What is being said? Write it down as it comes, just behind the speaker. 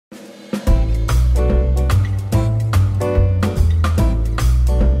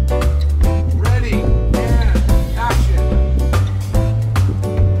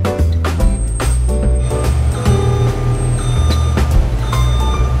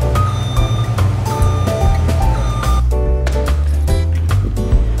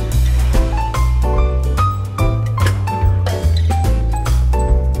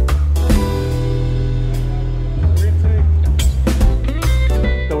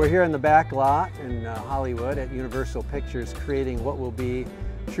here in the back lot in Hollywood at Universal Pictures, creating what will be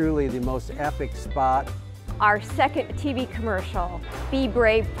truly the most epic spot. Our second TV commercial, Be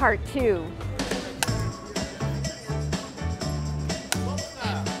Brave Part 2.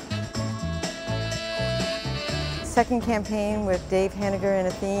 Second campaign with Dave Henniger and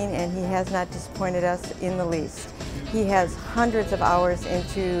Athene, and he has not disappointed us in the least. He has hundreds of hours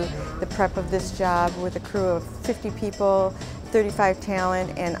into the prep of this job with a crew of 50 people, 35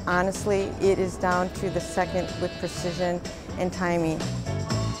 talent, and honestly, it is down to the second with precision and timing.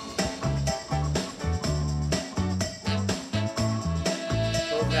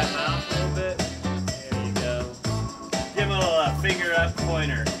 Hold that mouth a little bit. There you go. Give him a little finger up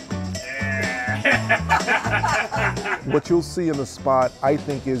pointer. What you'll see in the spot, I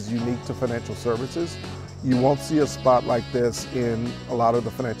think, is unique to financial services. You won't see a spot like this in a lot of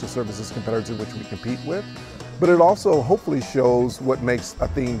the financial services competitors in which we compete with, but it also hopefully shows what makes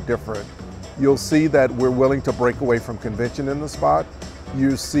Athene different. You'll see that we're willing to break away from convention in the spot.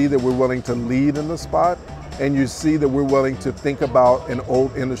 You see that we're willing to lead in the spot, and you see that we're willing to think about an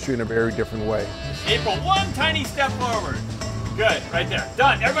old industry in a very different way. April, one tiny step forward. Good, right there.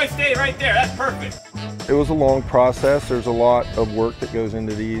 Done. Everybody stay right there. That's perfect. It was a long process. There's a lot of work that goes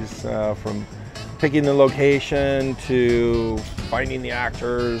into these, from picking the location to finding the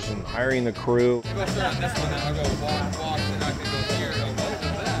actors and hiring the crew. Maybe I'll start on this one, then I'll go walk, and I can go here.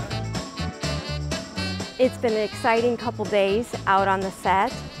 It's been an exciting couple days out on the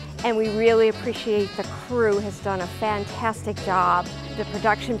set, and we really appreciate the crew has done a fantastic job. The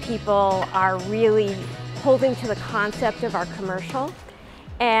production people are really holding to the concept of our commercial,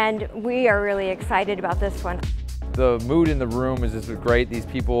 and we are really excited about this one. The mood in the room is just great. These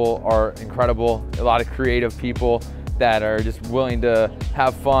people are incredible. A lot of creative people that are just willing to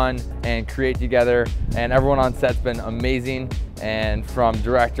have fun and create together, and everyone on set's been amazing, and from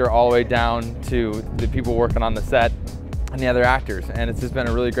director all the way down to the people working on the set and the other actors, and it's just been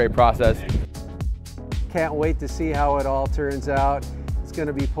a really great process. Can't wait to see how it all turns out. It's going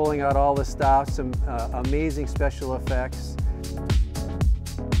to be pulling out all the stops, some amazing special effects.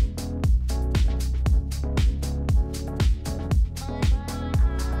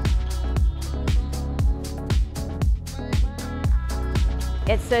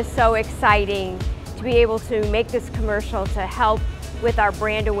 It's just so exciting to be able to make this commercial to help with our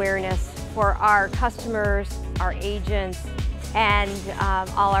brand awareness for our customers, our agents, and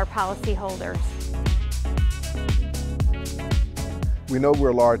all our policyholders. We know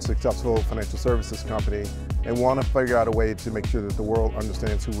we're a large, successful financial services company and want to figure out a way to make sure that the world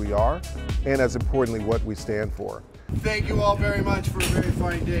understands who we are and, as importantly, what we stand for. Thank you all very much for a very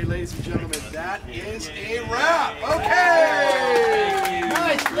fine day, ladies and gentlemen. That is a wrap. Okay.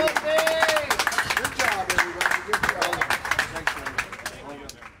 Nice. Good job, everybody. Good job. Thanks, man.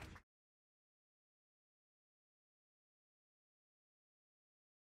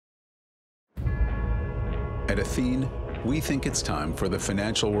 At Athene, we think it's time for the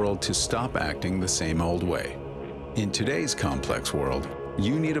financial world to stop acting the same old way. In today's complex world,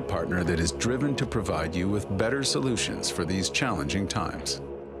 you need a partner that is driven to provide you with better solutions for these challenging times.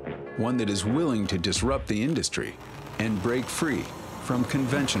 One that is willing to disrupt the industry and break free from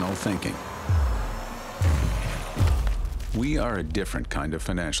conventional thinking. We are a different kind of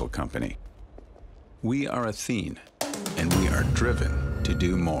financial company. We are Athene, and we are driven to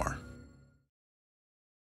do more.